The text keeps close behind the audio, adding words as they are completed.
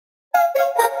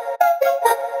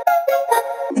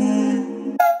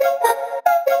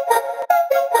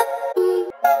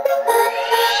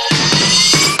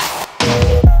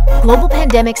Global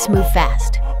pandemics move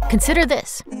fast. Consider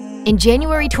this. In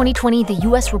January 2020, the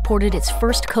US reported its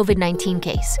first COVID-19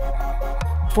 case.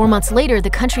 4 months later, the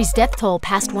country's death toll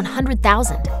passed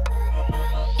 100,000.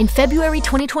 In February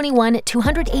 2021,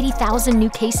 280,000 new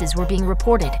cases were being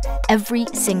reported every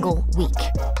single week.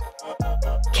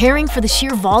 Caring for the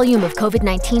sheer volume of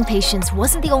COVID-19 patients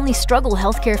wasn't the only struggle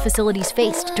healthcare facilities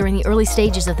faced during the early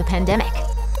stages of the pandemic.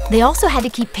 They also had to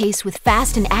keep pace with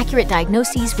fast and accurate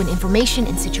diagnoses when information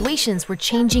and situations were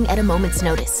changing at a moment's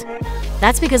notice.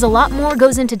 That's because a lot more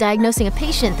goes into diagnosing a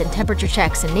patient than temperature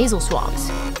checks and nasal swabs.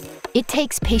 It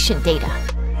takes patient data,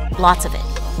 lots of it.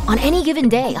 On any given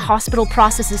day, a hospital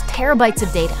processes terabytes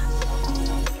of data.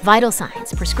 Vital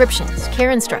signs, prescriptions,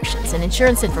 care instructions, and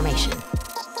insurance information.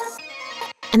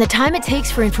 And the time it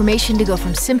takes for information to go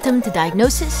from symptom to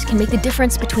diagnosis can make the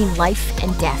difference between life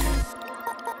and death.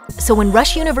 So when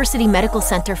Rush University Medical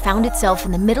Center found itself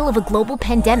in the middle of a global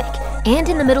pandemic and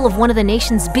in the middle of one of the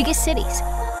nation's biggest cities,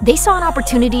 they saw an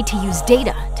opportunity to use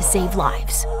data to save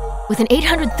lives. With an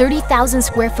 830,000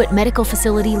 square foot medical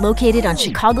facility located on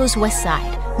Chicago's West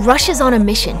Side, Rush is on a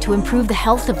mission to improve the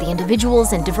health of the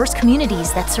individuals and diverse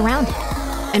communities that surround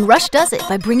it. And Rush does it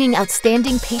by bringing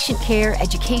outstanding patient care,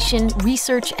 education,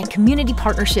 research, and community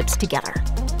partnerships together.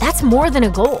 That's more than a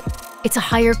goal. It's a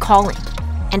higher calling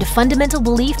and a fundamental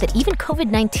belief that even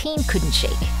COVID-19 couldn't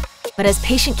shake. But as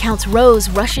patient counts rose,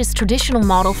 Rush's traditional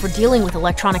model for dealing with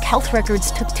electronic health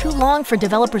records took too long for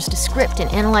developers to script and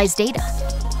analyze data.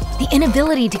 The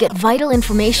inability to get vital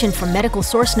information from medical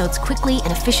source notes quickly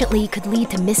and efficiently could lead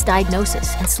to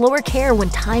misdiagnosis and slower care when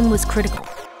time was critical.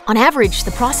 On average,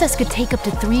 the process could take up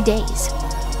to 3 days.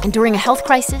 And during a health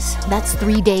crisis, that's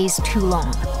 3 days too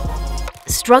long.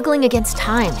 Struggling against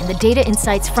time and the data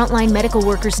insights frontline medical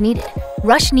workers needed,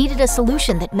 Rush needed a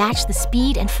solution that matched the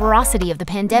speed and ferocity of the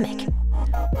pandemic.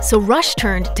 So Rush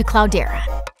turned to Cloudera.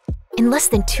 In less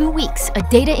than 2 weeks, a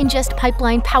data ingest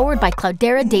pipeline powered by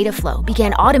Cloudera Dataflow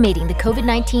began automating the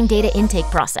COVID-19 data intake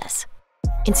process.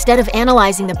 Instead of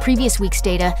analyzing the previous week's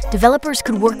data, developers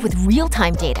could work with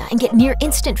real-time data and get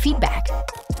near-instant feedback.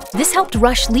 This helped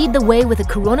Rush lead the way with a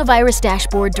coronavirus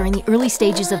dashboard during the early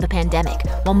stages of the pandemic,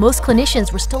 while most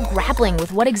clinicians were still grappling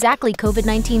with what exactly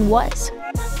COVID-19 was.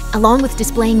 Along with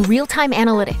displaying real-time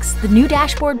analytics, the new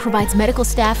dashboard provides medical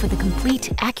staff with a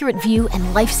complete, accurate view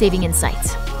and life-saving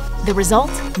insights. The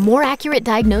result? More accurate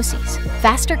diagnoses,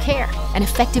 faster care, and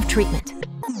effective treatment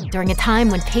during a time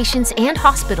when patients and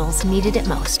hospitals needed it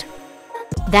most.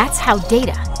 That's how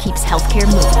data keeps healthcare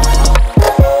moving.